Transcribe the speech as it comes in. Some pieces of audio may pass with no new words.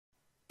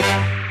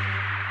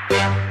Yo,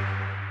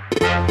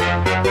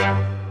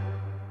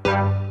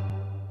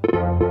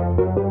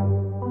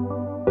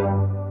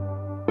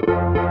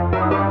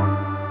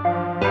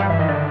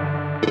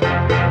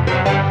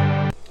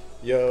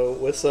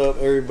 what's up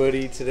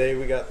everybody? Today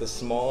we got the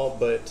small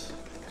but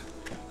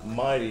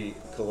mighty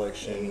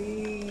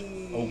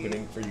collection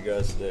opening for you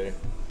guys today.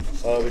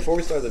 Before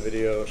we start the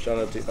video, shout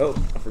out to, oh,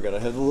 I forgot I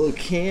have the little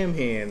cam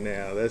hand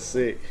now, that's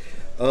sick.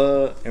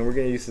 And we're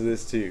getting used to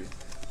this too.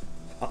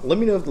 Let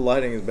me know if the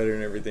lighting is better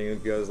and everything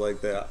if you guys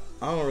like that.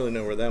 I don't really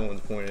know where that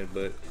one's pointed,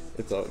 but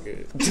it's all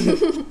good.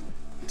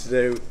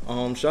 Today,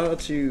 shout out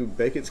to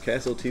Beckett's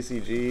Castle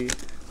TCG.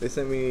 They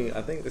sent me,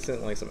 I think they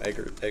sent like some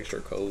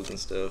extra codes and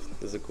stuff.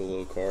 This is a cool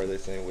little card they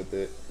sent with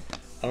it.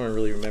 I don't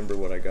really remember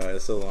what I got.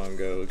 It's so long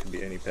ago, it could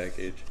be any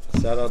package.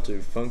 Shout out to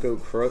Funko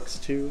Crux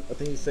too. I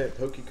think he sent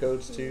Poke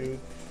Codes too.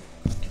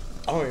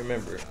 I don't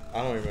remember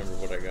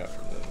what I got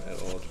from them at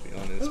all, to be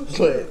honest.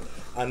 But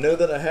I know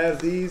that I have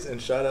these, and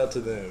shout out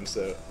to them.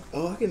 So,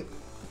 oh, I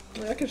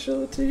can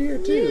show it to you here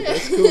too. Yeah.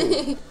 That's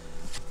cool.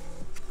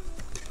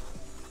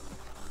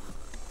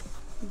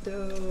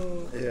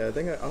 Dope. Yeah, I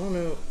think I don't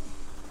know.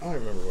 I don't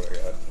remember what I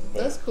got.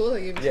 That's cool.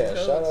 They gave you yeah, some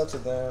codes. shout out to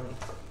them.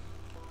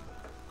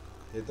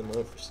 Hit them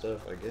up for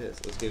stuff, I guess.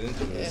 Let's get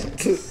into this.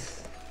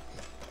 Yes.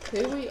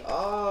 Here we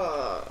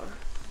are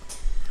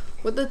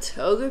with the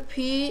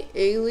Togepi,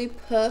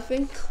 Igglypuff,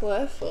 and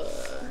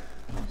Cleffa.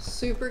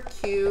 Super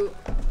cute.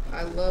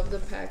 I love the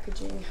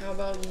packaging. How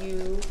about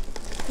you?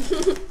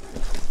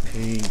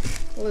 Pink.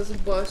 Let's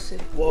bust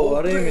it. Whoa,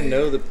 I didn't even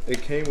know that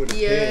it came with a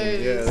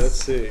pin. Yeah,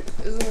 that's sick.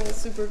 Isn't that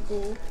super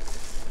cool?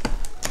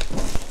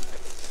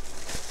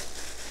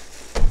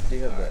 Do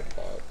you have that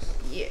box?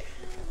 Yeah.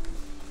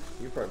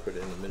 You probably put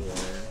it in the middle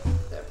there.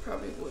 That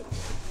probably would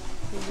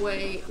be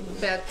way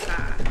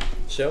better.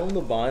 Show them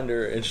the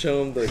binder and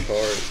show them the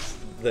cards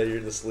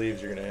that the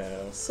sleeves you're gonna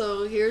have.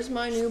 So here's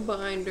my new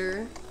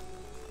binder.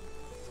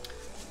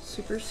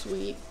 Super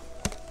sweet.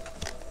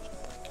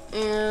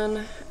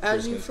 And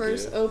as you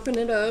first open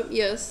it up,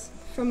 yes,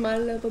 from my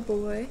lover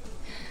boy,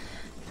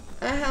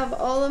 I have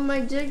all of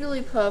my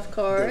Jigglypuff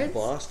cards. The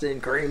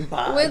Boston Cream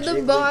Pie. With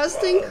the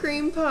Boston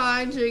Cream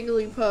Pie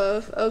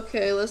Jigglypuff.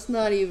 Okay, let's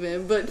not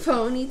even. But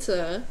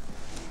Ponyta.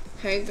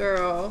 Hey,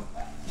 girl.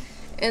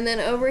 And then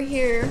over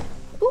here,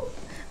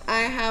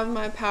 I have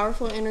my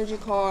Powerful Energy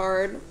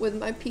card with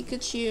my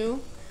Pikachu.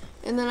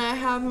 And then I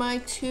have my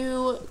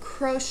 2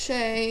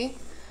 Crochet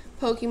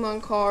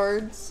Pokemon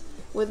cards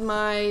with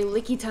my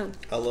Lickitung.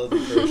 I love the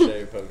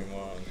Crochet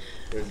Pokemon.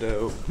 They're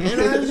dope. And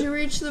as you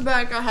reach the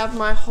back, I have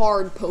my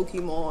hard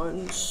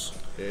Pokemons.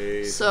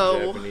 Hey,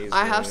 so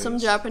I have some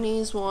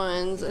Japanese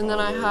ones, and then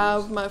I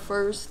have my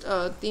first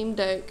theme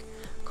deck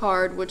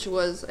card, which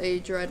was a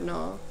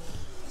Dreadnought.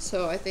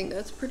 So I think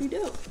that's pretty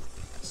dope.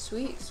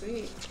 Sweet,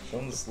 sweet. Show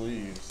them the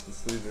sleeves. The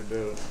sleeves are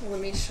dope.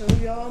 Let me show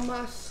y'all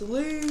my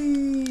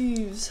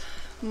sleeves.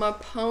 My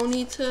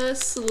Ponyta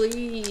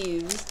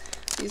sleeves.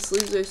 These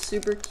sleeves are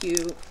super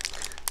cute.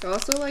 They're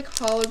also like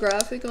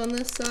holographic on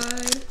this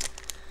side.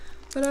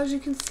 But as you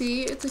can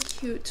see, it's a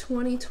cute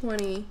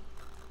 2020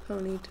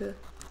 Ponyta.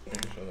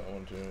 Show that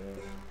one too.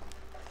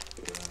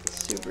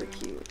 Super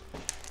cute.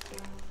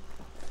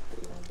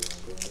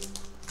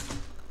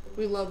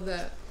 We love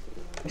that.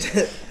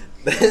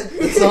 That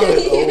song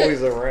is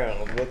always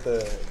around. What the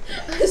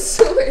heck? I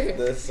swear.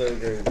 That's so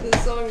crazy.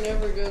 This song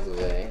never goes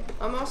away.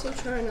 I'm also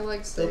trying to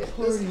like say this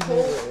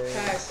whole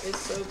pack is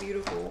so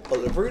beautiful.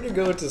 Well, if we're gonna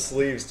go into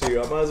sleeves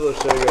too, I might as well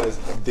show you guys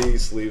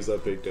these sleeves I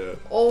picked up.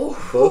 Oh.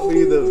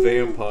 Buffy the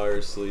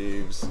Vampire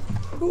sleeves.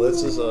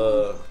 Let's just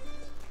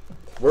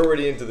we're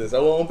already into this. I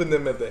will open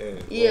them at the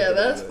end. Yeah,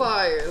 that's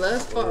fire.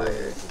 That's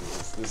fire.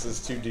 This is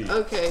too deep.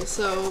 Okay,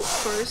 so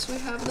first we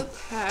have the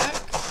pack.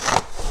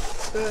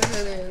 Go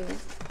ahead and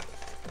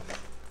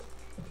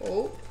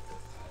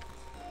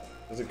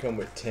Does it come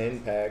with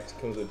 10 packs? It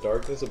comes with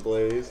Darkness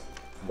Ablaze,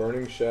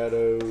 Burning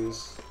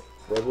Shadows,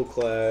 Rebel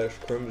Clash,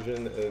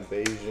 Crimson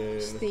Invasion,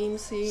 Steam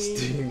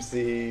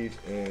Siege,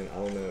 and I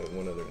don't know,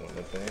 one other one,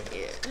 I think.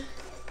 Yeah.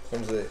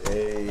 Comes with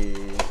a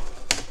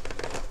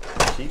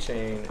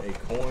keychain, a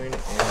coin,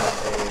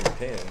 and a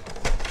pen.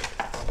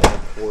 And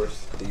of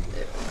course,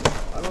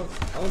 I don't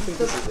think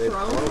this is a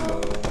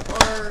promo.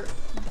 Or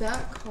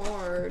that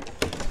card.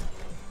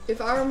 If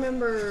I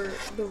remember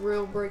the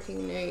real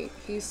Breaking Nate,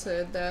 he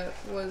said that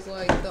was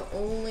like the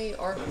only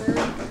artwork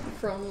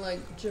from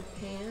like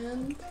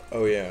Japan.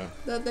 Oh yeah.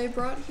 That they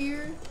brought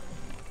here.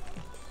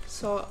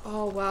 So,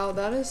 oh wow,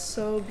 that is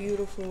so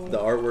beautiful. The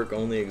artwork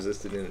only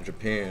existed in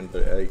Japan,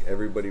 but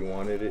everybody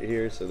wanted it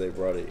here, so they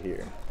brought it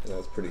here. And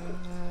that's pretty cool.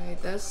 Right,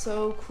 that's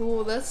so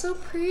cool. That's so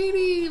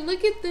pretty.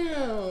 Look at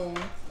them.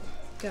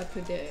 Gotta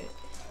put that.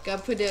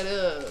 Gotta put that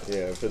up.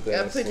 Yeah, put that.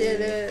 Gotta put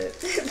that up.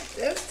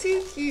 That's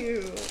too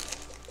cute.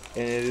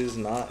 And it is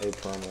not a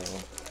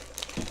promo.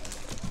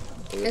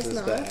 This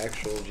is the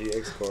actual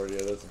GX card.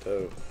 Yeah, that's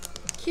dope.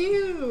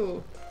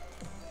 Cute.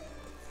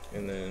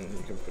 And then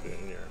you can put it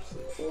in your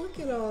sleeve. Look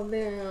at all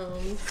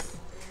them.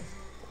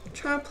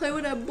 Trying to play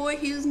with that boy.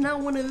 He's not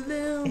one of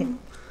them.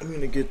 I'm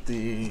gonna get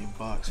the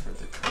box for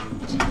the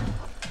codes.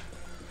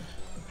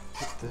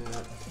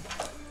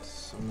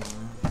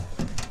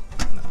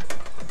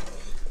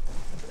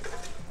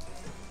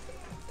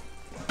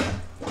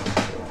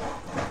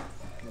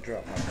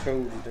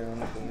 cold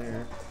down up in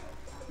there.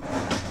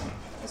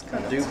 It's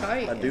kind of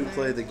tight. I do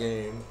play the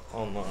game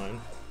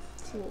online.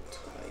 It's a little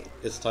tight.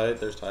 It's tight.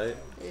 There's tight.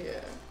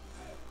 Yeah.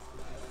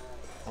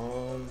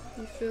 You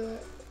feel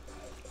it?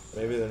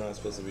 Maybe they're not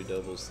supposed to be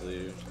double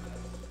sleeved.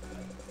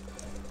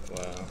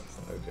 Wow.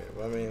 Okay.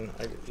 Well, I mean,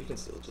 you can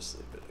still just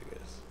sleeve it, I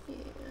guess. Yeah.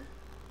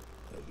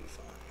 That'll be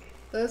fine.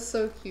 That's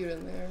so cute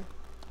in there.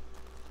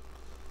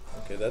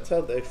 Okay, that's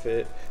how they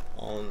fit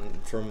on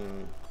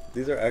from.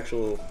 These are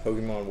actual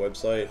Pokemon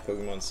website,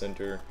 Pokemon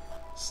Center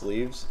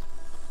sleeves.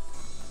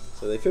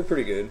 So they fit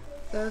pretty good.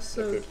 That's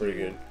so They fit cute. pretty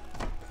good.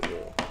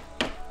 Cool.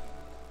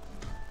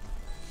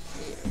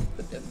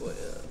 Put that boy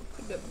up.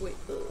 Put that boy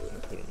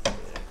up. Put them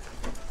there.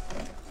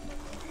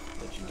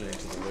 Let you get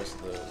into the rest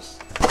of those.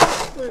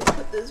 I'm gonna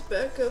put this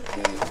back up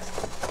here.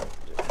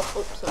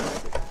 Oh, sorry.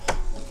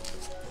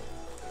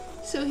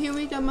 So here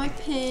we got my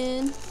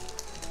pen.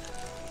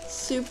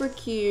 Super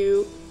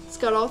cute. It's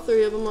got all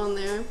 3 of them on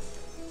there.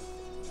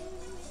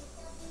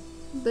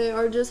 They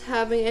are just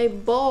having a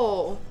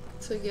ball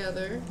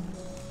together.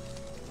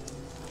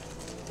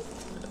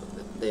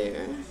 Over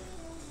there.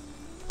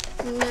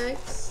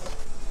 Next,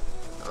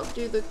 I'll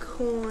do the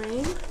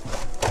coin.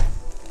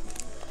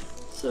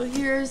 So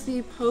here's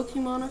the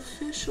Pokemon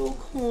official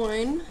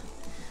coin.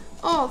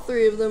 All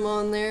 3 of them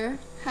on there.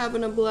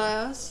 Having a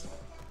blast.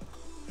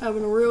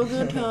 Having a real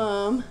good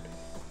time.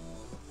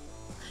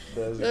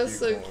 That's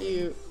so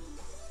cute.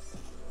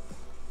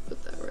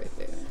 Put that right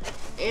there.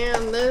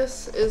 And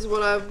this is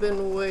what I've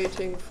been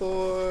waiting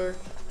for.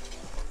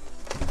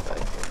 If I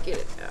can get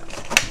it out.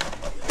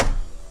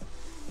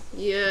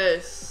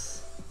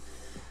 Yes.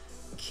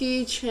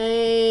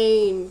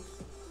 Keychain.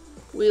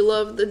 We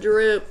love the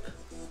drip.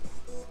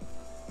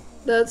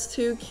 That's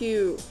too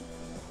cute.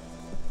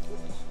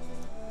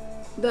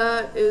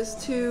 That is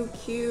too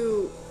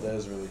cute. That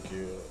is really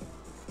cute.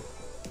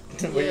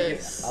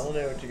 Yes. I don't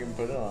know what you can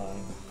put it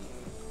on.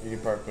 You can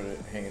probably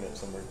hang it up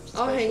somewhere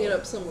special. I'll hang it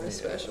up somewhere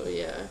special,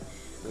 yeah.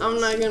 I'm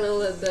not gonna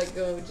let that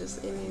go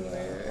just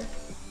anywhere.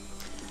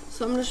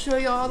 So I'm gonna show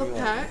you all the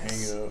packs.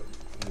 Hang it up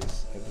in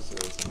this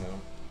episode somehow.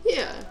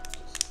 Yeah,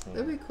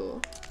 that'd be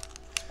cool.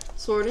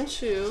 Sword and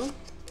Shield,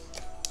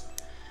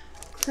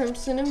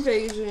 Crimson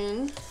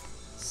Invasion,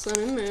 Sun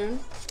and Moon,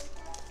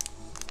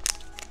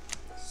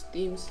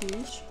 Steam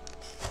Siege,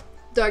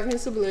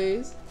 Darkness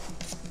Ablaze,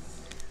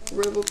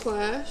 Rebel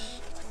Clash,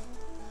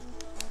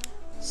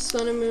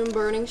 Sun and Moon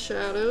Burning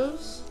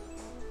Shadows,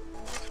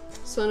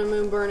 Sun and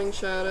Moon Burning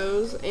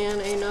Shadows,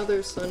 and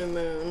another Sun and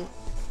Moon.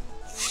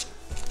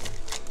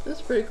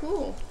 That's pretty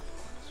cool.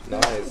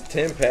 Nice.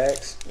 10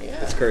 packs. Yeah.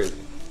 That's crazy.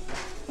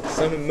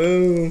 Sun and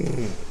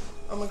Moon.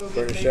 I'm gonna go get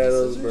Burning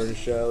Shadows,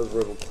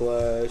 Rebel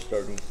Clash,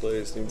 Darkness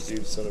Blaze, Steam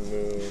Siege, Sun and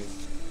Moon.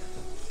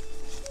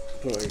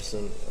 Put all your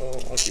Sun. Oh,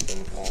 I'll keep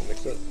them all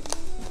mixed up.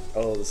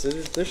 Oh, the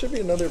scissors. There should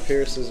be another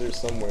pair of scissors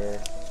somewhere.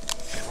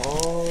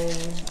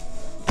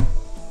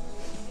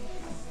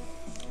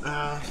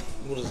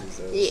 We'll just use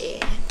those. Yeah.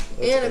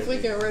 That's and if crazy. we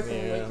can rip them,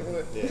 Yeah. we can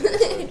rip Yeah, them.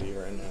 that's what I do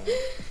right now.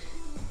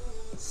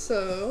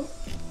 So,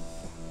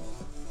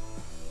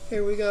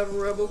 here we got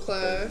Rebel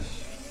Clash.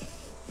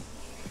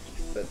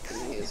 But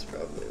he is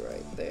probably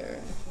right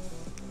there.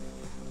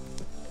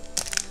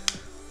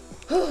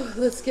 Oh,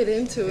 let's get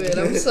into it.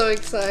 I'm so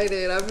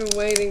excited. I've been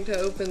waiting to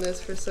open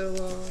this for so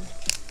long.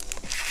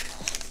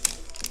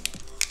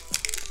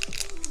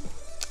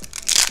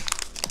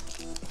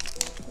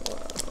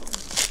 Wow.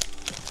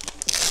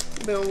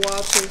 Been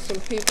watching some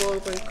people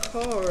open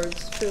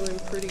cards, feeling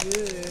pretty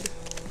good.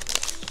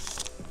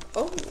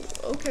 Oh,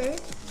 okay.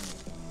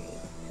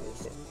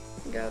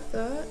 Got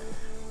that.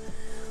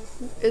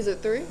 Is it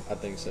 3? I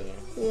think so.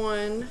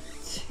 1,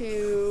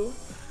 2,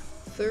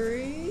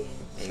 3.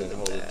 And then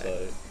hold it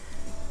tight.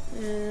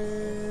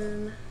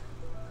 And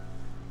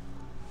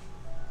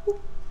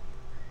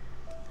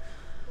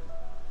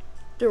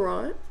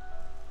Durant.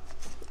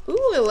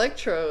 Ooh,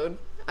 Electrode.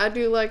 I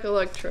do like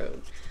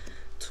Electrode.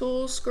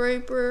 Tool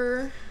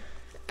Scraper,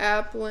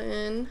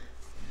 Applin,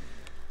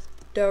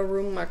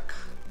 Darumaka,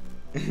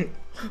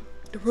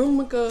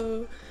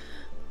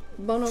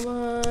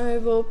 Bonamai,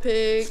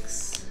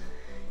 Vulpix,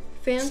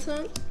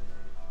 Phantom,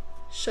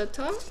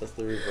 Shutok. That's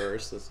the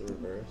reverse.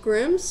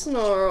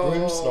 Grimmsnarl.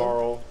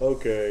 Grimmsnarl.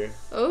 Okay.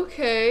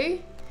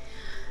 Okay.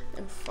 And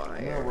I'm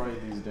Fire. gonna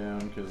write these down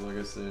because, like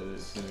I said,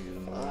 it's gonna get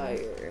annoying.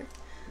 Fire.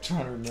 I'm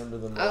trying to remember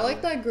them. I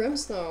like that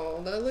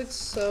Grimmsnarl. That looks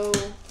so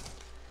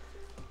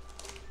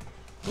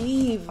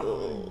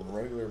evil.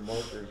 Regular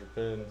markers or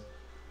pens.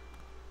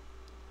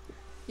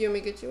 You want me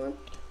to get you one?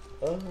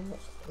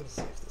 Let's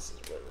see if this is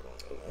right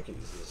or wrong. I can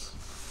use this.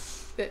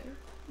 Better.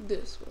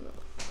 This one.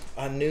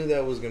 I knew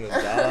that was gonna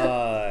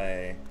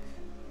die.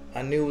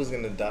 I knew it was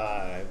gonna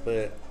die,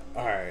 but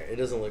alright, it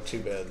doesn't look too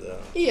bad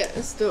though. Yeah,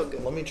 it's still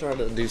good. Let me try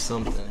to do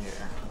something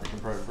here. I can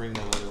probably bring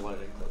that other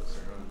lighting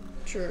closer.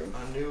 True.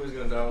 I knew it was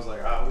gonna die. I was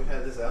like, we've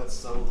had this out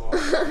so long.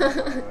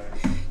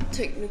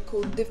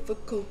 Technical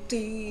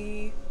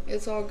difficulty.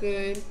 It's all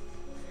good.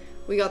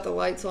 We got the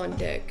lights on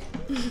deck.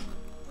 Does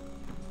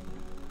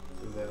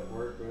that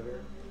work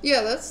better?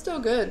 Yeah, that's still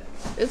good.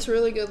 It's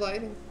really good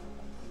lighting.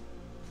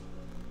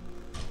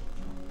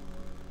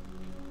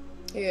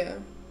 Yeah.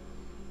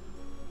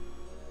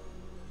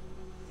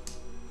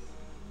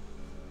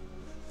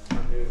 I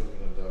knew it was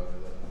gonna die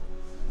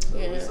though.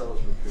 Yeah. At least I was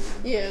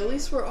prepared. Yeah, at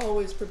least we're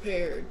always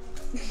prepared.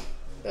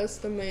 That's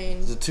the main.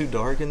 Is it too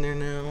dark in there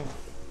now?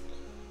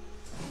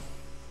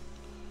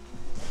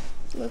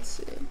 Let's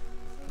see.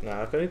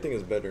 Nah, if anything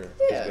is better,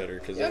 Yeah. it's better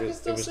because Yeah, I it can was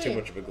still see. too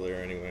much of a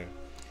glare anyway.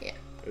 Yeah.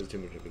 It was too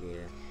much of a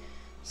glare.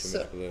 Too So-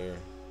 much glare.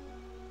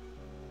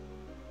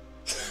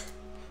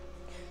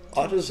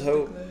 I just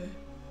hope.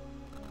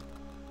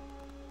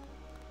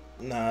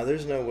 Nah,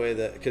 there's no way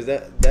that because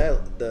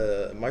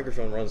the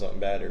microphone runs on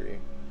battery,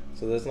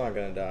 so that's not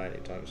gonna die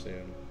anytime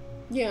soon.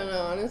 Yeah,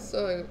 no, and it's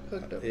still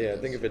hooked up. Yeah, I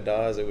think if it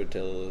dies, it would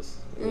tell us.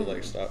 It would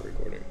like Mhm. stop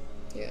recording.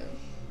 Yeah.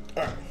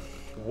 Alright.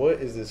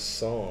 What is this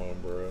song,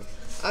 bro?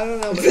 I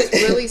don't know, but it's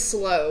really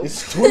slow.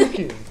 It's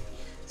tweaking.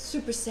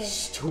 Super sad.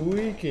 It's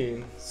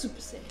tweaking. Super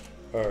sad.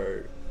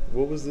 Alright.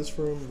 What was this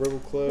from? Rebel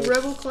Clash?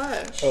 Rebel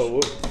Clash. Oh,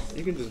 well,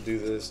 you can just do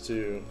this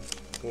too.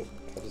 Well,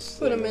 I'll just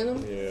Put 'em in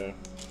 'em? Yeah.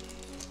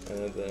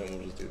 And then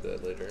we'll just do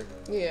that later.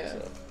 Yeah.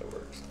 So, that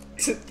works.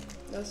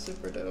 That's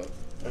super dope.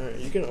 Alright,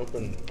 you can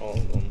open all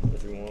of them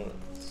if you want.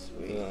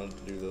 Sweet. And I'll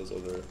do those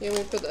over. Yeah,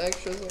 we put the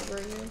extras over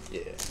here.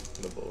 Yeah,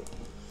 the bowl.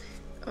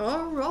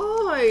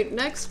 Alright,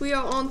 next we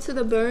are on to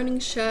the Burning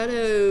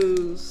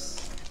Shadows.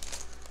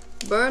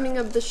 Burning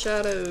of the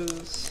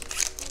Shadows.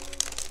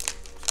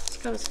 It's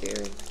kind of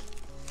scary.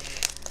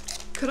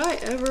 Could I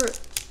ever...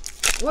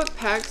 What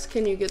packs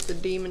can you get the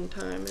Demon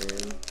Time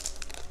in?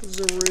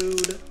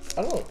 Zarude.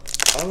 I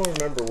don't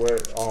remember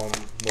what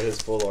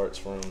his full art's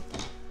from.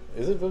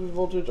 Is it Vivid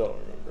Voltage? I don't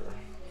remember.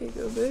 Here you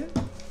go, babe.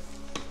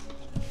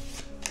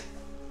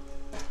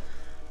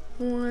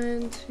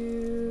 1,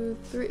 2,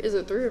 3. Is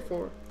it 3 or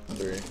 4?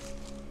 3.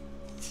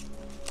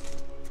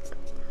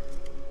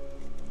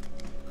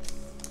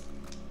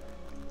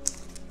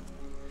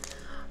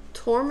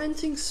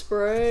 Tormenting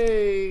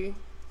Spray.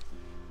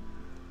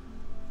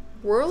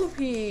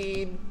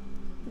 Whirlipede.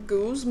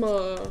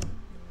 Guzma.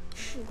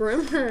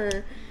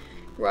 Grimmer.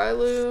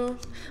 Rylu.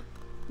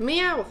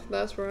 Meowth,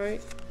 that's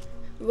right.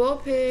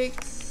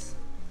 Vulpix.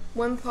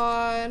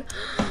 Wimpod.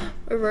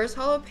 Reverse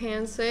Hollow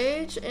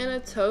Pansage. And a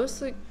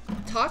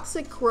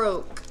Toxic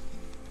Croak.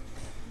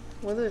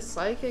 With a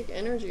Psychic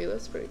Energy,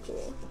 that's pretty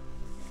cool.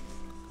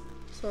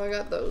 So I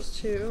got those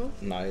two.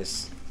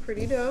 Nice.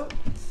 Pretty dope.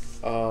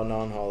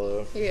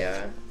 Non-hollow.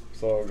 Yeah.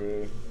 It's all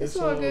good. It's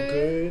all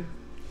good.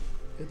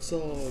 It's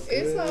all good.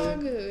 It's all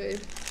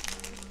good.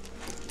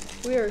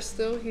 We are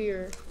still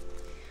here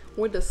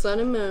with the sun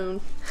and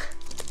moon.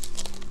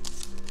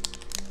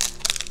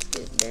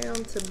 Get down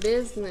to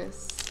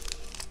business.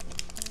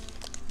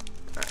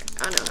 Alright,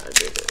 I know how to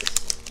do this.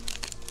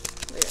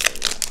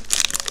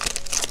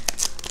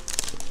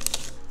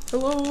 There we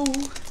go. Hello,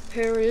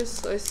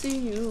 Paris, I see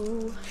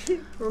you.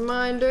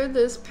 Reminder,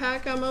 this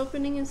pack I'm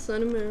opening is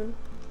Sun and Moon.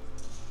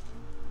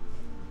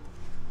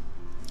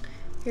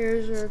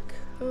 Here's your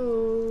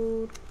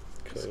code.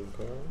 Code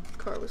card.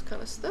 Card was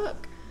kind of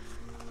stuck.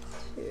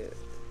 Yeah.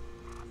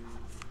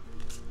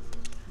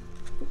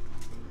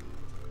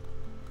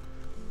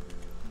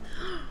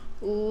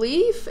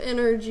 Leaf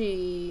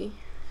Energy.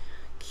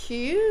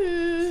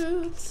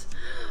 Cute.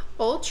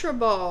 Ultra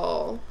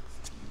Ball.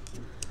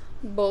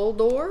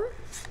 Boldor.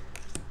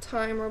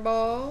 Timer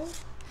Ball.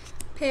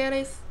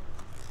 Paris.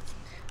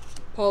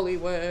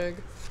 Poliwag.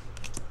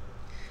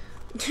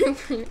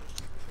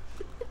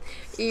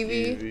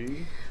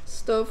 Eevee.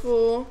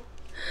 Stuffle.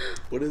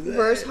 What is that?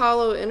 Reverse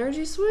Hollow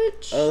Energy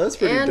Switch. Oh, that's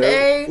pretty and dope.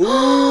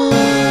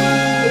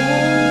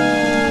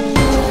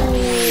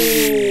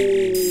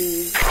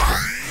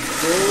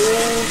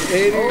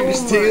 A Energy,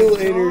 Steel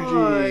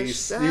Energy.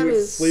 That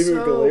is sleeve it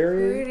with so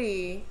Galarian?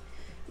 pretty.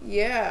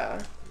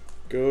 Yeah.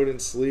 Go ahead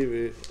and sleeve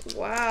it.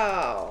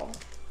 Wow.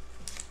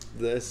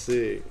 That's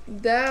sick.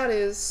 That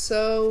is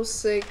so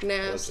sick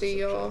nasty,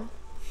 y'all.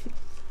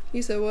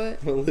 You said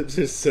what? My lips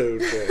are so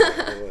dry.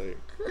 Like,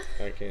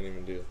 I can't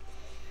even do it.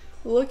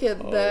 Look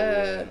at Oh,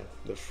 that. yeah.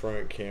 The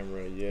front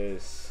camera,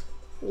 yes.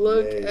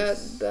 Look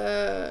Yes. at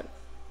that.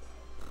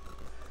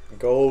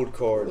 Gold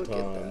card Look at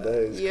time. that. That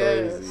is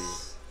Yes. crazy.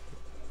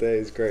 That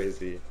is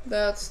crazy.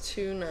 That's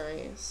too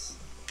nice.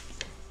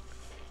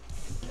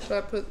 Should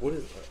I put What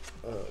is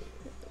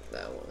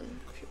that one?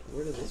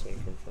 where did this one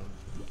come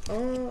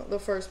from? The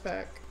first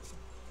pack.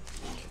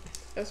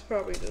 That's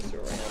probably just a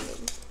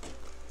random.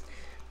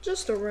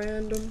 Just a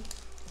random.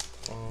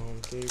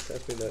 Can you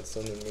pass me that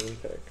Sun and Moon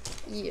pack?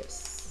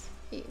 Yes.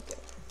 Here you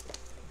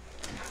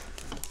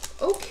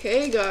go.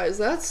 Okay, guys,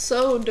 that's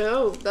so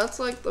dope. That's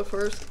like the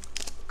first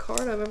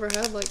card I've ever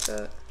had like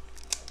that.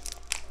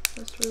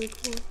 That's really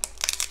cool.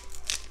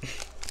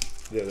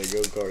 Yeah, the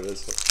gold card.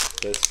 That's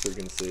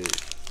freaking sick.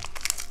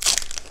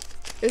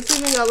 It's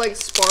even got like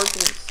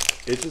sparkles.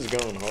 It's just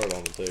going hard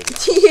on the table.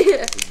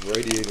 Yeah. It's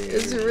radiating.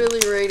 It's energy. really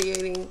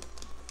radiating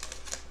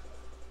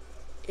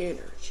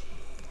energy.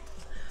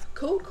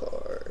 Code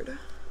card.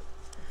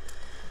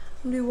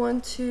 Do 1,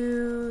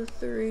 2,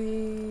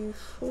 3,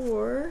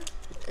 4,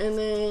 and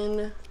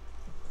then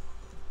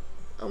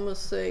I'm gonna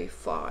say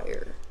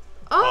fire.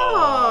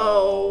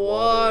 Oh,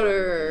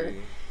 water.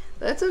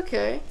 That's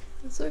okay.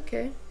 That's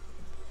okay.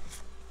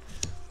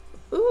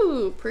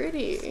 Ooh,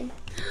 pretty.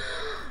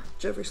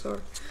 Jeffree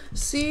Star.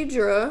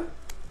 Cedra.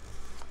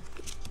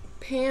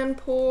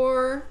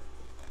 Panpour.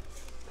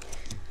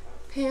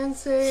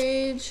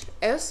 Pansage.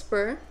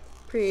 Esper.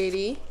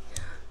 Pretty.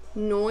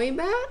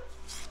 Noibat.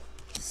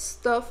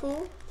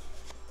 Stuffle.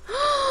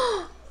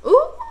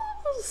 Ooh,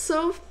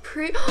 so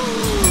pretty.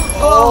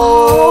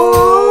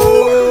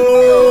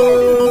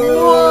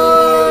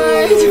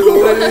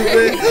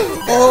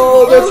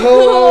 Oh, that's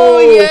Ho-Oh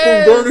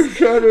yes. from Burning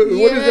Shadows.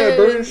 Yes. What is that,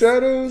 Burning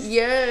Shadows?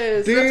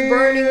 Yes, Damn. that's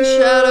Burning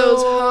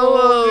Shadows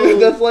Ho-Oh.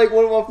 Dude, that's like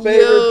one of my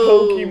favorite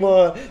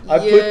Pokemon. I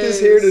put this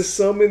here to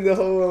summon the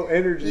Ho-Oh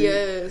energy.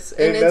 Yes,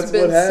 and it's that's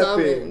been what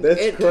happened. summoned.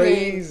 That's it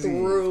crazy.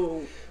 Came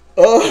through.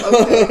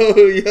 Oh,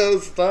 okay. Yo,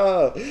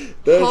 stop.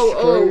 That's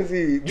Ho-Oh.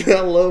 crazy. I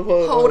love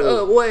Ho-Oh. Hold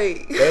up,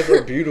 wait. That's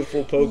a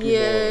beautiful Pokemon.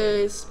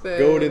 Yes, babe.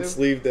 Go ahead and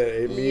sleeve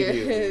that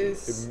immediately.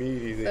 Yes.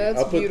 Immediately. That's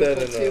I'll put beautiful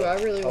that in too.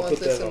 I really want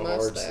this in my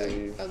hard stack.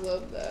 sleeve. I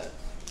love that.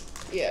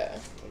 Yeah.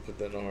 I'll put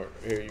that in a hard.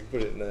 Here, you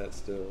put it in that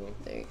still.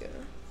 There you go.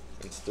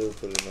 And still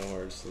put it in a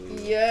hard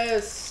sleeve.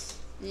 Yes.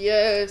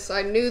 Yes.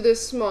 I knew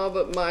this small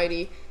but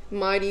mighty.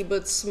 Mighty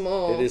but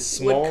small. It is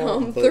small would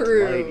come but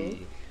through.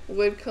 mighty.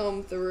 Would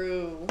come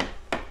through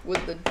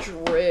with the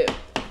drip.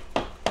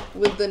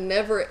 With the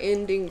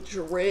never-ending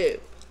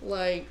drip.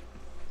 Like,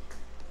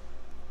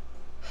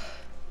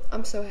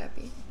 I'm so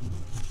happy.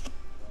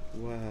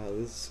 Wow,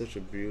 this is such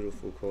a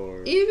beautiful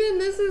card. Even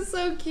this is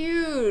so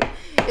cute.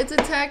 Its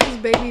attack is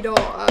baby doll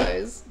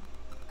eyes.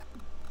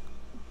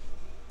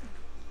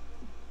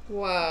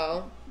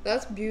 Wow,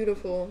 that's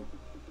beautiful.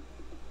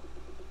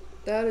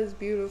 That is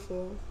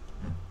beautiful.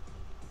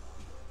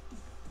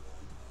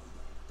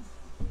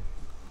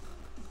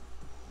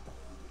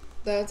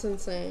 That's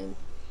insane.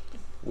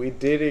 We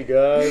did it,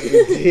 guys. We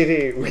did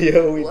it. We did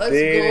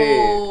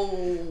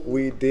it.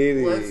 We did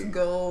it. Let's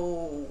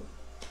go.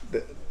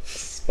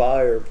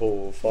 Fire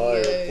pool,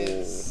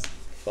 Yes.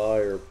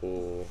 fire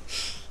pool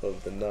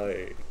of the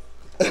night.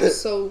 I'm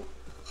so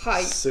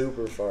hyped.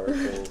 Super fire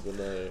pool of the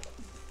night.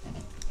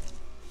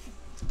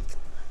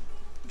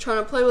 Trying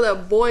to play with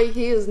that boy,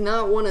 he is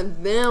not one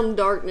of them.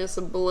 Darkness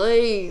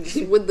ablaze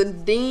with the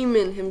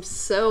demon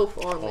himself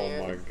on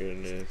there. Oh my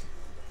goodness.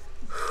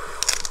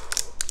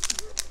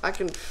 I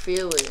can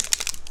feel it.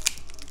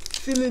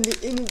 Feeling the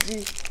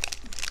energy.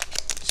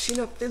 She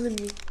not feeling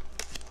me.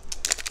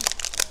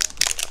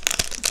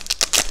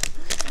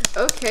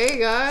 Okay,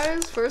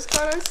 guys. First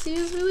card I see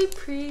is really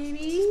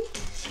pretty.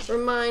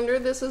 Reminder,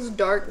 this is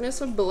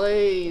Darkness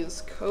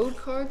Ablaze. Code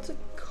card to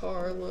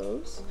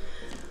Carlos.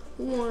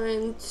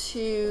 1,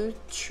 2,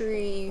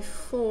 3,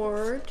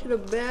 4. To the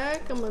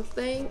back, I'm gonna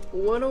think,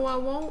 what do I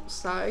want?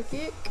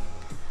 Psychic.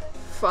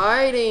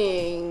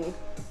 Fighting.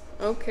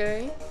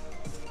 Okay.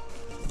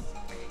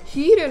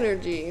 Heat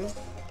Energy.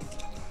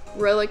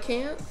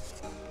 Relicanth.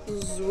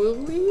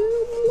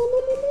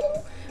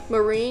 Zwillium.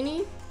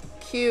 Marini.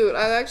 Cute.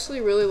 I actually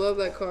really love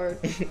that card.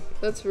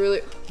 That's really...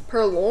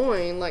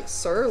 Purloin, like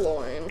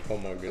sirloin. Oh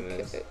my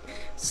goodness. Okay.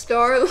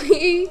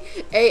 Starly.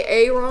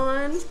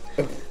 Aaron.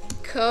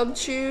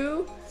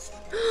 Cubchoo.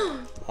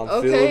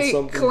 I'm feeling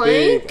something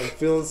Clank. big. I'm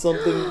feeling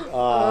something.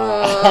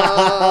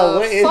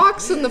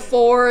 Fox in the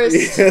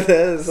Forest. Yeah, that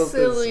is something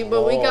Silly, small,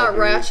 but we got dude.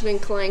 Ratchet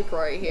and Clank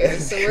right here,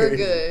 That's so we're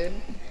crazy. good.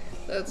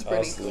 That's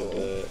pretty I'll cool.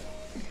 that.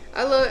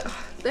 I love.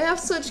 They have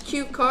such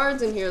cute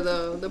cards in here,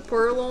 though. The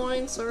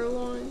Purloin,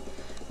 Sirloin,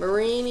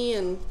 Marini,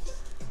 and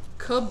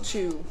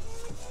Cubchoo.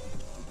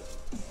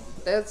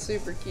 That's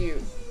super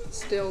cute.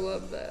 Still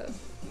love that.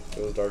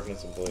 It was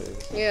Darkness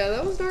Ablaze. Yeah,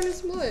 that was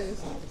Darkness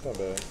Ablaze. Not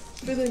bad.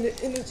 Feeling the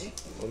energy.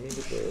 Let me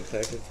get the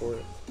attacking for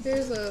it.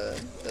 There's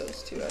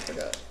those two. I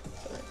forgot.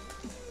 Sorry.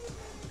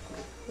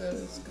 That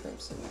is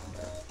Crimson.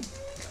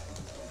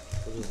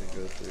 What does it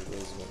go through?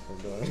 Those one from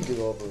done. Get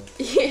over.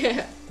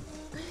 Yeah.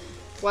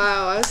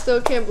 Wow, I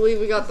still can't believe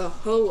we got the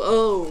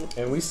Ho-Oh.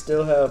 And we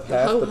still have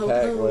half the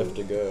pack Ho-ho-ho. left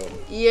to go.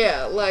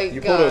 Yeah, like,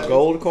 You guys, pulled a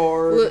gold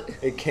card. Look.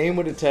 It came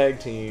with a tag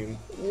team.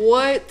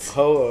 What?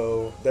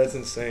 Ho-Oh. That's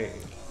insane.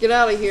 Get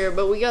out of here.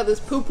 But we got this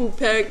poo-poo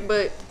pack,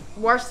 but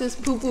watch this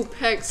poo-poo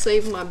pack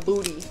save my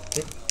booty.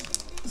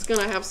 It's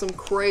gonna have some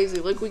crazy...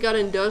 Look, we got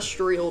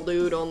Industrial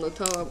Dude on the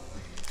top.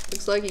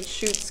 Looks like he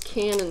shoots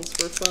cannons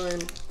for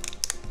fun.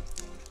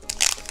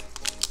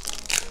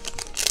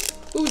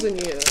 Who's in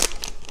here?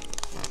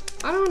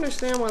 I don't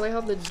understand why they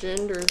have the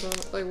genders on.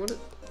 Like, what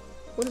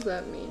does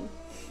that mean?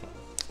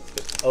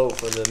 Oh,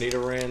 for the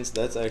Nidorans,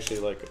 that's actually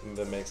like,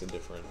 that makes a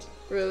difference.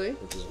 Really?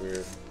 Which is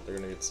weird. They're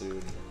gonna get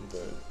sued.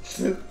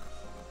 But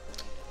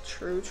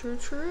True, true,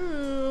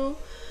 true.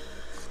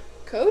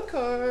 Code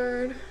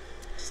card.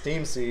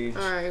 Steam Siege.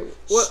 Alright,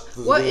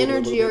 what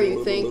energy are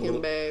you thinking,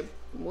 babe?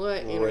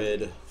 What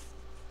energy?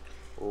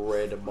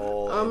 Red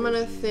ball. I'm gonna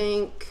energy.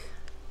 think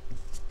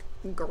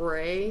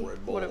gray.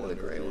 Red ball Whatever the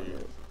gray energy.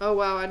 one is. Oh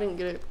wow, I didn't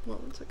get it.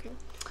 Well, it's okay.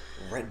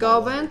 Red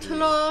Bull energy.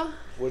 Galvantula.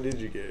 What did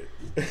you get?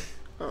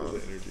 Oh.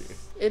 The energy.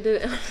 It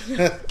didn't.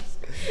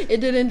 It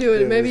didn't do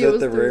it. Yeah, Maybe was it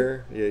was the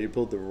rare. Yeah, you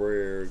pulled the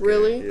rare. Okay.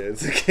 Really? Yeah,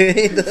 it's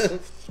okay.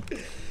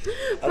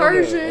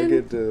 Persian. I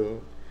get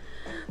to.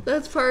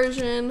 That's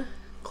Persian.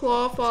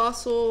 Claw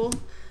fossil.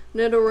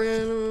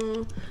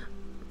 Nidoran.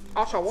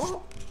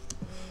 Oshawott.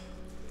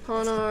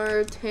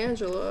 Hanar.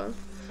 Tangela.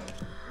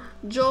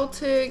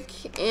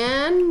 Joltik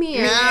and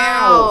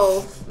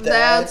Meowth.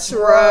 That's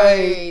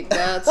right.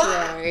 That's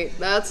right.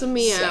 That's a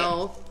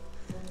Meowth.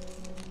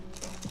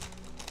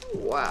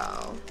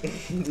 Wow.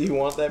 Do you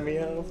want that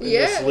Meowth in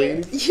Yeah. the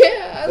sleeve?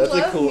 Yeah, I That's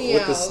love a cool Meowth.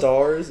 with the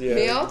stars. Yeah,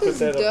 Meowth put is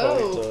that up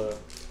on dope.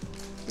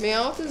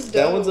 Meowth is dope.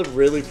 That one's a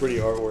really pretty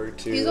artwork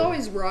too. He's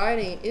always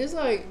riding. It's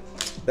like.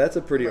 That's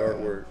a pretty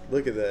artwork.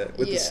 Look at that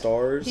with the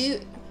stars.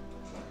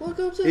 Look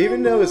up to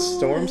Even the though it's moon.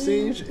 Storm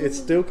Siege, it's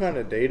still kind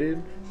of dated,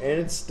 and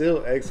it's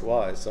still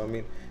XY. So I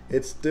mean,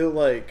 it's still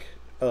like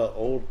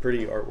old,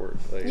 pretty artwork.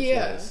 Like, it's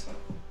Yeah. nice.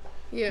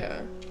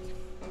 Yeah.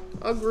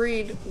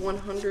 Agreed.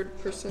 100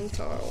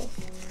 percentile.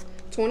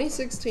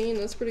 2016.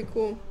 That's pretty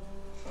cool.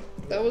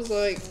 That was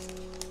like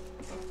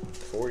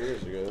 4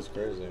 years ago. That's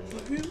crazy.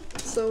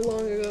 so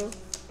long ago.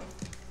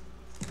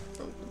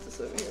 I'll put this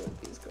over here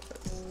with these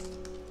cards.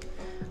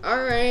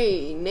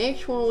 Alright,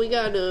 next one we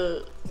got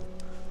the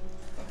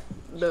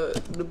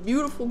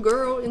beautiful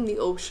girl in the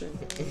ocean.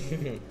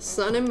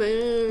 Sun and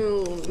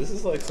Moon. This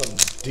is like some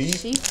deep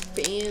She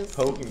fancy.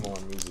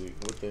 Pokemon music.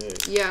 What the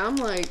heck? Yeah, I'm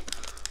like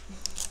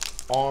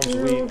Arms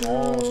weak,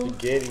 arms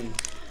spaghetti.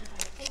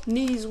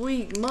 knees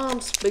weak,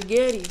 mom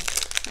spaghetti.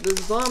 There's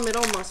vomit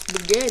on my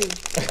spaghetti.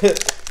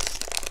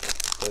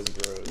 That's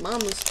gross.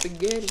 Mama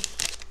spaghetti.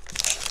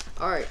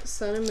 Alright,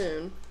 Sun and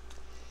Moon.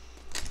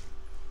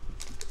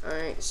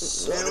 Alright,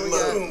 now we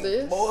got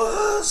this.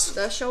 Boys.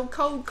 That's your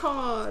code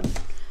card.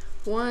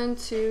 1,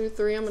 2,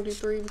 3. I'm gonna do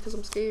 3 because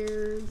I'm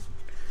scared.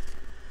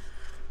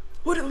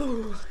 What a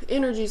little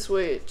energy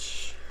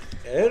switch.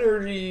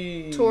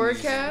 Energy.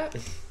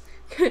 Torracat.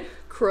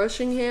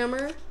 Crushing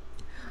Hammer.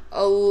 A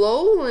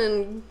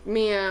Alolan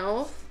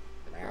Meowth.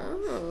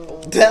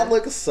 Oh. That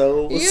looks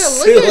so Yeah,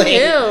 silly. look at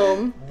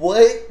him.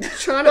 What?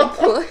 Trying to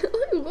play.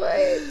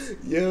 What?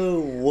 Yo,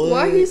 what?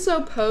 Why he's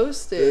so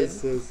posted?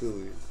 That's so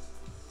silly.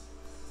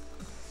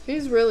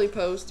 He's really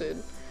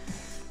posted.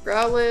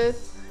 Growlithe.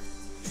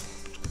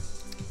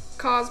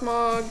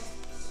 Cosmog.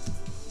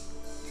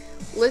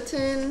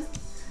 Litten.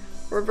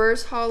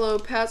 Reverse Hollow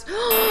Pass.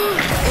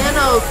 And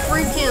a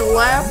freaking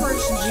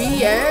Lapras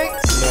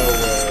GX. No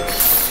way.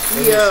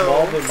 Is it Yo.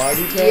 small but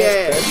mighty type?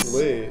 Yes. That's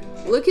lit.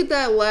 Look at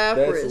that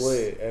Lapras. That's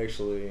lit,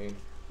 actually.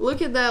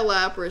 Look at that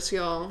Lapras,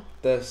 y'all.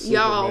 That's super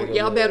Y'all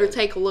mega lit. better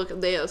take a look at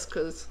this,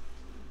 cause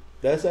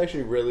That's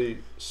actually really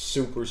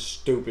super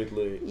stupid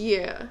lit.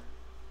 yeah,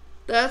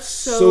 that's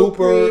so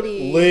Super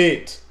pretty.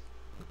 lit.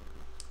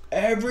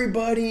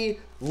 Everybody,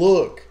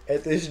 look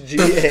at this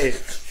GA.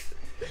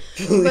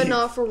 But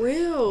not for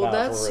real. Not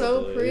That's for so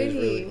real, though. It is pretty.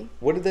 really-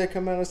 What did that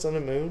come out of Sun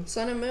and Moon?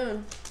 Sun and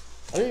Moon.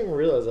 I didn't even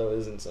realize that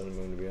was in Sun and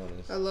Moon, to be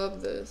honest. I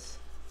love this.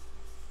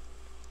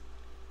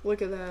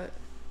 Look at that.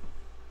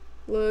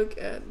 Look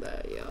at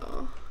that,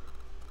 y'all.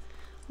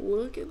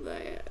 Look at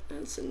that.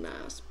 That's a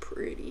nice,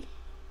 pretty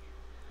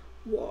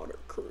water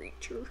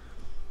creature.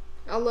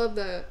 I love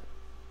that.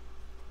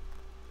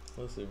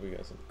 Let's see if we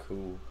got some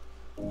cool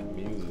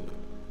music.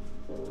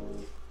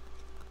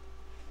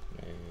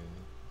 Man,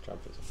 try to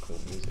put some cool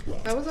music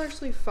on. That was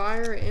actually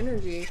fire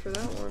energy for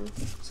that one.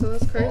 So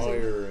that's crazy.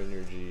 Fire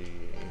energy.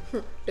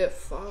 That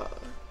fire.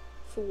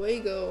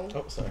 Fuego.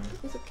 Oh, sorry.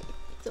 It's okay.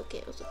 It's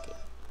okay. It's okay.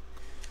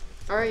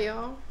 Alright,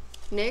 y'all.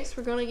 Next,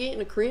 we're gonna get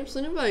into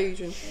Crimson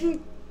Invasion.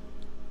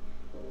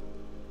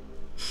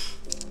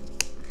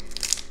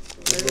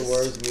 This is the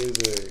worst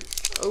music.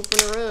 Open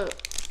her up.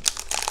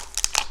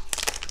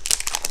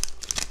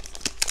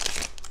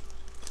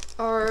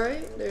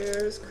 Alright,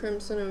 there's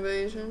Crimson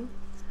Invasion.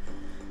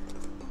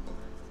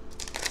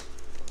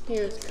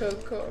 Here's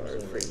code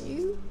card for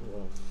you.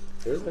 Well,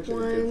 there's actually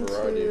a 1, good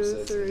variety of 2,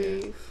 sets in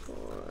here. 3,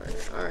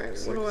 4. Alright,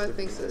 what do I Six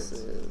think different this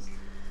sets. is?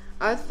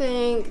 I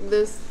think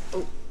this.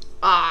 Oh,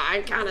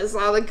 I kind of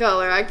saw the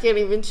color. I can't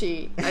even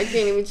cheat. I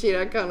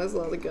kind of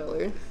saw the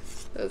color.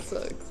 That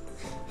sucks.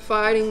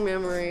 Fighting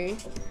Memory.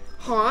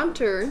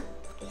 Haunter.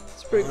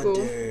 It's pretty cool.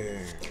 Hunter.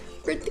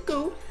 Pretty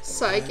cool.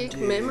 Psychic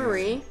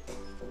Memory.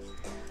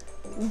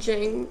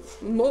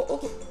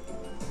 Mo.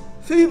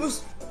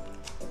 Phoebus.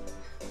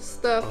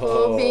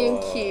 Stuffle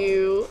being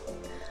cute.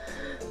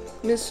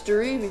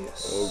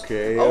 Mischievous.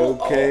 Okay,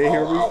 okay,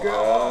 here we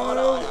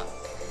go.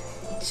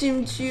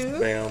 Chim Chim.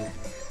 Bam.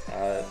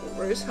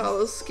 Where's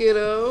Hollow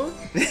Skiddo?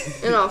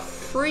 And a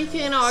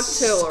freaking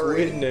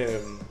Octillery.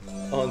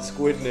 Squidnim. On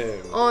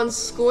Squidnim. On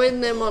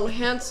Squidnim, on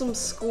handsome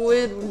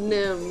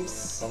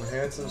Squidnims. On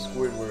handsome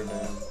Squidward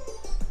now.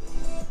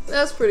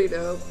 That's pretty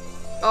dope.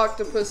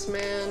 Octopus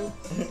Man.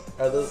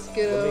 Are those,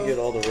 Skiddo. let me get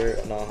all the rare,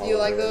 non-hollow You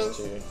like rares those?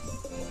 too.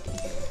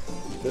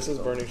 This is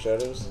Burning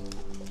Shadows?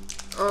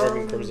 Or I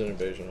mean Crimson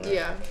Invasion, right?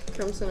 Yeah,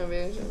 Crimson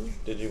Invasion.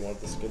 Did you want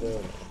the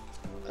Skiddo?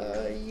 Or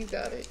no? You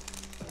got it.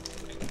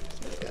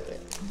 You got it.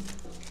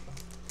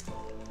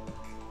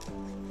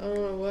 don't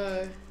know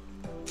why.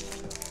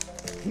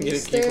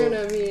 He's staring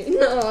at me.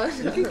 No,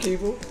 you can keep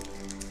him.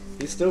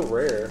 He's still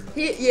rare.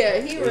 He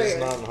He's rare.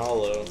 not in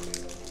hollow.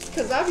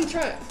 Cause I be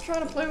trying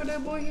to play with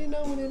that boy. He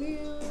know what it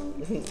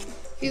is.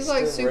 He's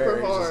like still super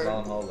rare, hard. He's just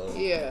non-hollow.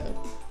 Yeah.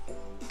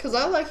 Cause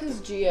I like his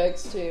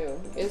GX too.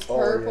 It's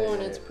purple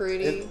and it's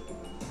pretty.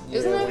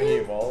 Isn't that when he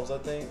him? evolves, I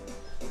think.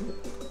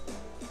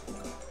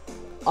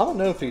 I don't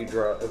know if he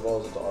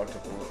evolves into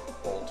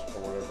Octobolt or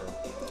whatever.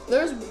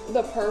 There's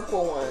the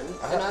purple one,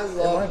 and I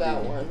love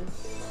that one.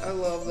 I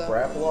love that one.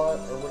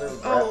 Grapplot or whatever.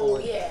 Oh,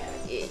 yeah,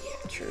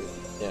 true.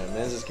 Yeah,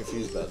 man's just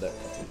confused about that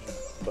confusion.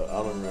 But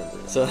I don't remember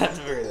it. So I have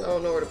to figure that I out.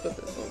 don't know where to put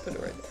this. I'll put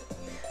it right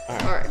there.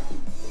 Alright. Alright.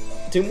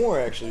 2 more,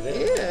 actually.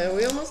 Didn't Yeah,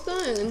 we almost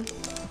done.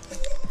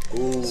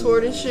 Ooh.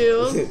 Sword and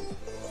Shield.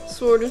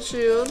 Sword and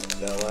Shield.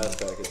 That last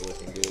pack is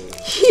looking good.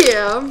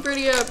 Yeah, I'm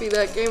pretty happy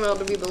that came out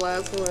to be the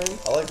last one.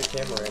 I like the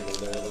camera angle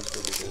there. It looks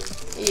pretty good.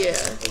 Yeah.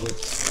 It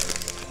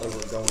looks like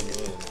we're going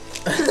in.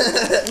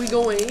 We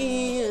going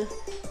in.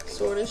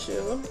 Sword and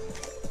Shield.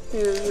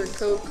 Here's your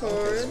code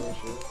card.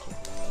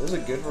 There's a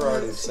good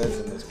variety of sets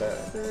in this pack.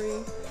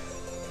 3,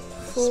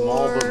 4.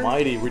 Small but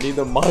mighty. We need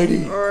the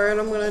mighty. Alright,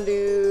 I'm gonna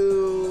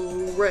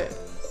do red.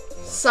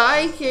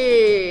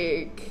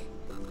 Psychic.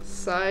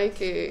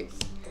 Psychic.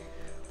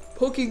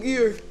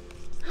 Pokegear.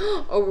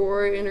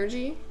 Aurora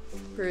Energy.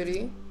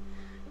 Pretty.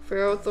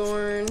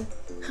 Ferrothorn.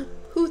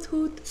 Hoot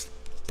Hoot.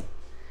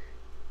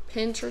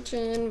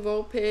 Pincherton.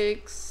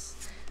 Vulpix.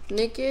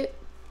 Nickit.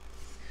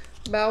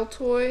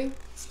 Baltoy.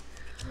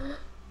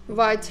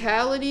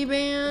 Vitality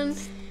Band.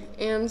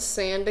 And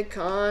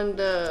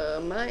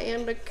Sandaconda. My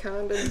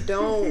Anaconda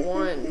don't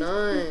want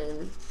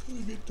none.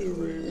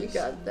 You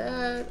got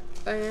that.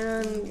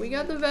 And we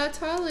got the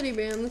Vitality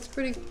Band. That's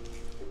pretty.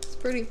 It's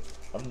pretty.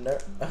 I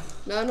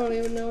don't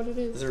even know what it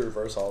is. Is it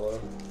reverse hollow?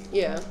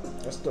 Yeah.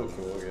 That's still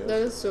cool, I guess.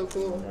 That is so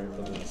cool.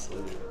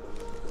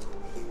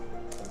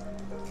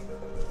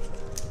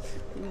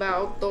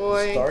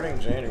 Baltoy. Starting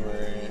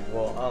January.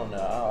 Well, I don't know.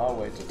 I'll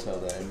wait to tell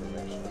that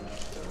information.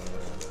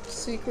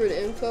 Secret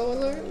info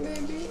alert,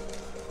 maybe?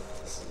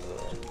 This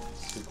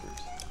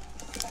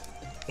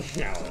is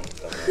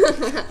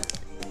secret.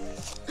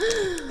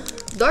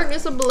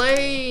 Darkness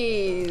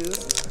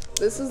Ablaze.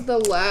 This is the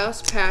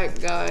last pack,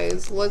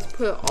 guys. Let's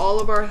put all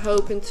of our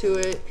hope into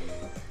it,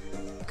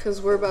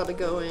 because we're about to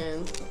go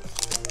in.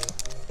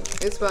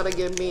 It's about to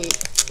give me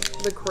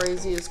the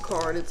craziest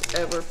card it's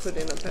ever put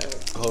in a pack.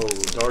 Oh,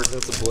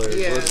 Darkness Ablaze.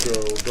 Yeah. Let's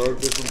go.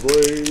 Darkness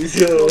Ablaze.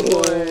 Yo.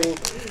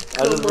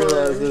 I just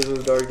realized this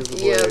is Darkness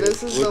Ablaze. Yeah,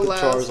 this is the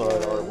last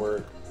Charizard one.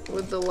 artwork.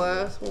 With the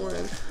last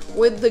one.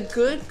 With the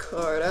good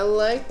card. I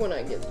like when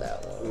I get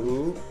that one.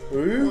 Ooh.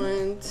 Ooh.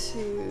 1,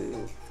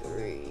 2,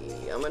 3.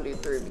 I'm gonna do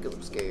 3 because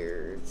I'm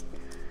scared.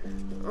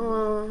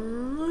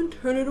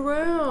 Turn it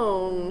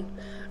around.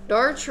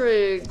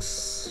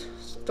 Dartrix.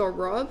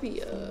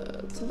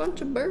 Staravia. It's a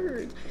bunch of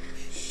birds.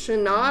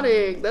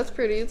 Shinotic. That's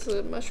pretty. It's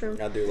a mushroom.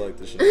 I do like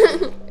the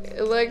Shinotic.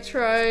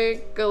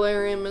 Electrike.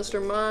 Galarian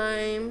Mr.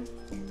 Mime.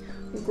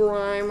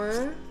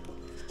 Grimer.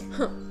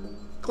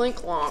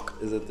 Clinklonk.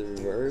 Is it the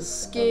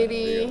reverse?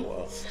 Skitty. Oh, no, yeah,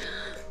 wow.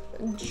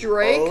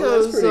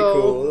 Dracozo.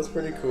 Oh, that's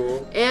pretty cool. That's pretty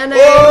cool. And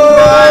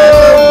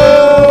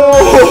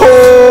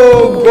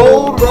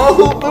Gold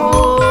Rillaboom!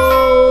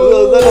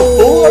 Oh, Is that a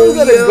full or is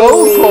that a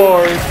gold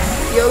card?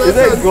 Yo, that's is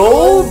that a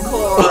gold?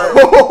 card.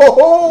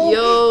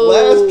 Yo.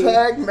 Last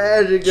pack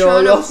magic,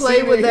 y'all. Trying to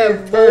play with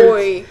that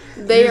boy.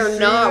 They are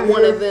not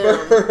one of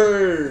them.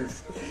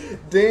 First.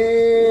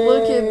 Damn.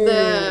 Look at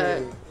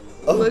that.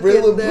 A Look at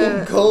Rillaboom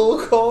that.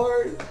 gold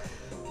card?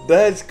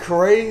 That's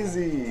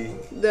crazy.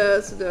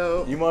 That's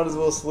dope. You might as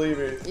well sleeve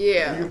it.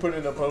 Yeah. You can put it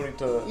in a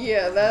ponytail.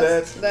 Yeah,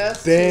 that's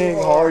dang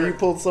too hard. You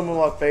pulled some of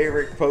my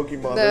favorite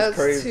Pokemon. That's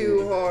crazy.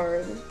 too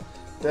hard.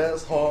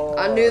 That's hard.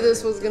 I knew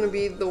this was gonna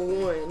be the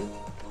one.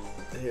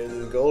 Yeah,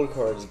 the gold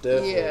card is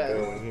definitely Yeah.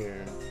 going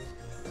here.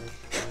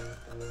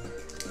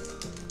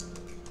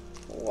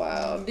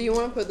 Wow. Do you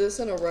want to put this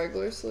in a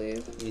regular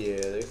sleeve? Yeah,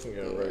 they can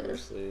go regular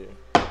sleeve.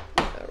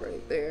 That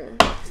right there.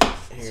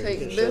 Here, Take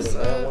you can this show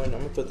them that up. one. I'm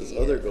gonna put this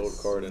other gold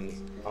card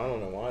in. I don't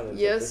know why. I didn't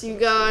put Yes, this you in.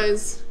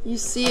 guys. You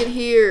see it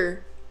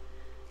here.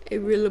 A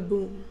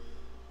Rillaboom.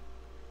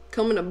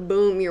 Coming to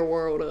boom your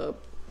world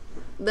up.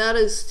 That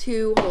is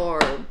too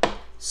hard.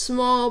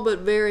 Small but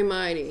very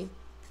mighty.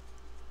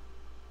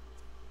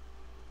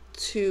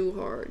 Too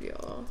hard,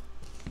 y'all.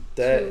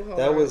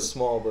 That was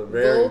small but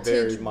very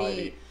Voltage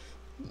mighty. beat.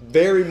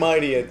 Very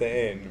mighty at the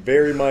end.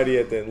 Very mighty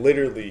at the end.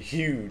 Literally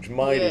huge,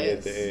 mighty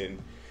at the Yes. end.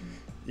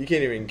 You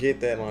can't even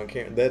get that on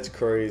camera. That's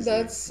crazy.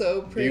 That's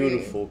so pretty.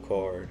 Beautiful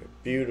card.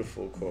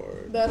 Beautiful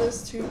card. That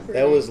is too pretty.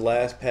 That was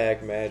last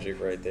pack magic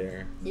right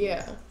there.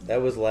 Yeah.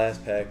 That was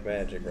last pack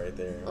magic right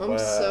there. I'm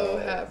so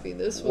happy.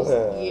 This was,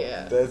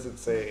 yeah. That's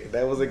insane.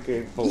 That was a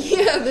good pull.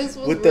 Yeah, this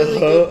was With really the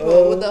good pull.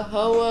 Ho-Oh. With the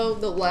Ho-Oh,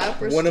 the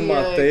Lapras One of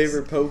my GX.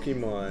 favorite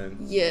Pokemon.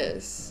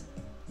 Yes.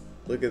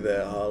 Look at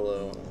that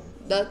hollow.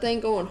 That thing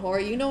going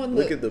hard. You know, in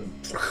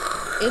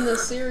the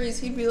series,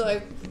 he'd be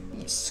like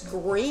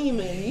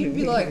screaming. You'd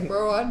be like,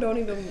 bro, I don't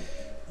even.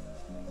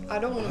 I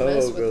don't want to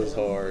mess with goes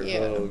him. hard. Yeah.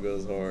 Ho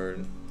goes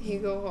hard. He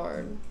go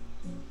hard.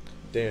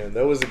 Damn,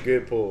 that was a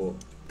good pull.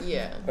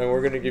 Yeah. And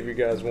we're gonna give you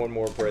guys one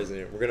more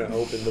present. We're gonna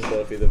open the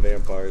Buffy the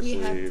Vampire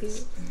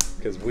sleeves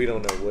because we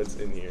don't know what's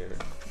in here.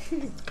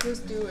 Let's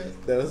do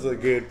it. That was a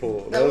good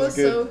pull. That was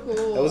good. so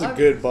cool. That was a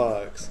good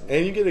box.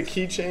 And you get a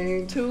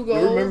keychain. 2 You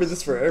gold. remember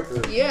this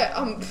forever. Yeah,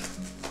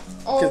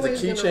 Because the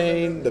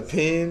keychain, the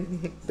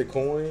pin, the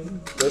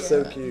coin. That's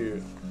so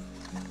cute.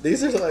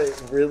 These are like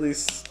really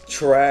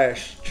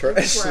trash.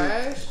 Trash?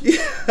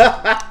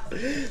 Yeah.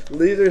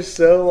 These are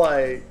so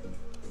like,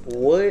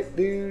 what,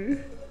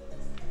 dude?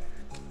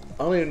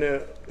 I don't even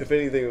know if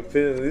anything would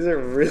fit in. These are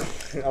really.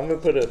 I'm gonna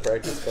put a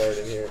practice card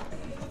in here.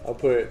 I'll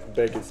put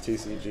Beckett's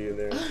TCG in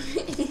there.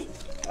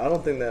 I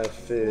don't think that'll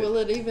fit. Will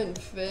it even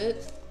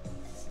fit?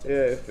 Yeah,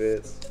 it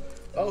fits.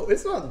 Oh,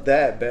 it's not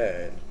that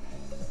bad.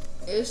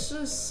 It's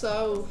just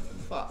so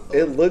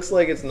It looks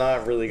like it's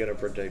not really gonna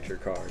protect your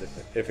card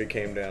if it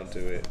came down to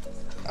it.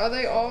 Are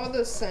they all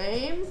the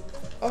same?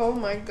 Oh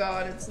my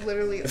god, it's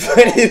literally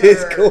But it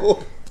is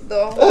cool.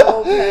 The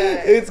whole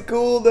pack. It's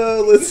cool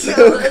though. It's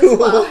so cool.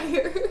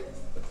 Fire.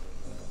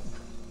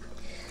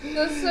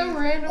 That's so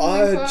randomly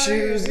I fire.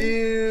 choose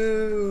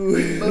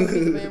you. Buffy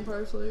the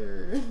Vampire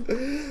Slayer.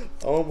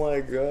 Oh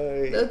my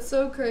god. That's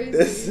so crazy.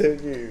 That's so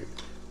cute.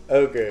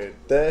 Okay,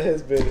 that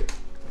has been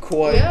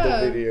quite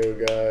the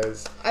video,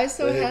 guys. I'm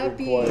so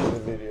happy. Quite the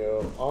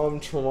video. I'm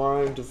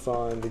trying to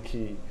find the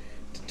key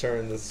to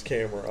turn this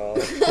camera off.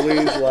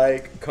 Please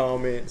like,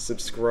 comment,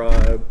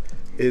 subscribe.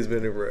 It's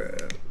been a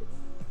wrap.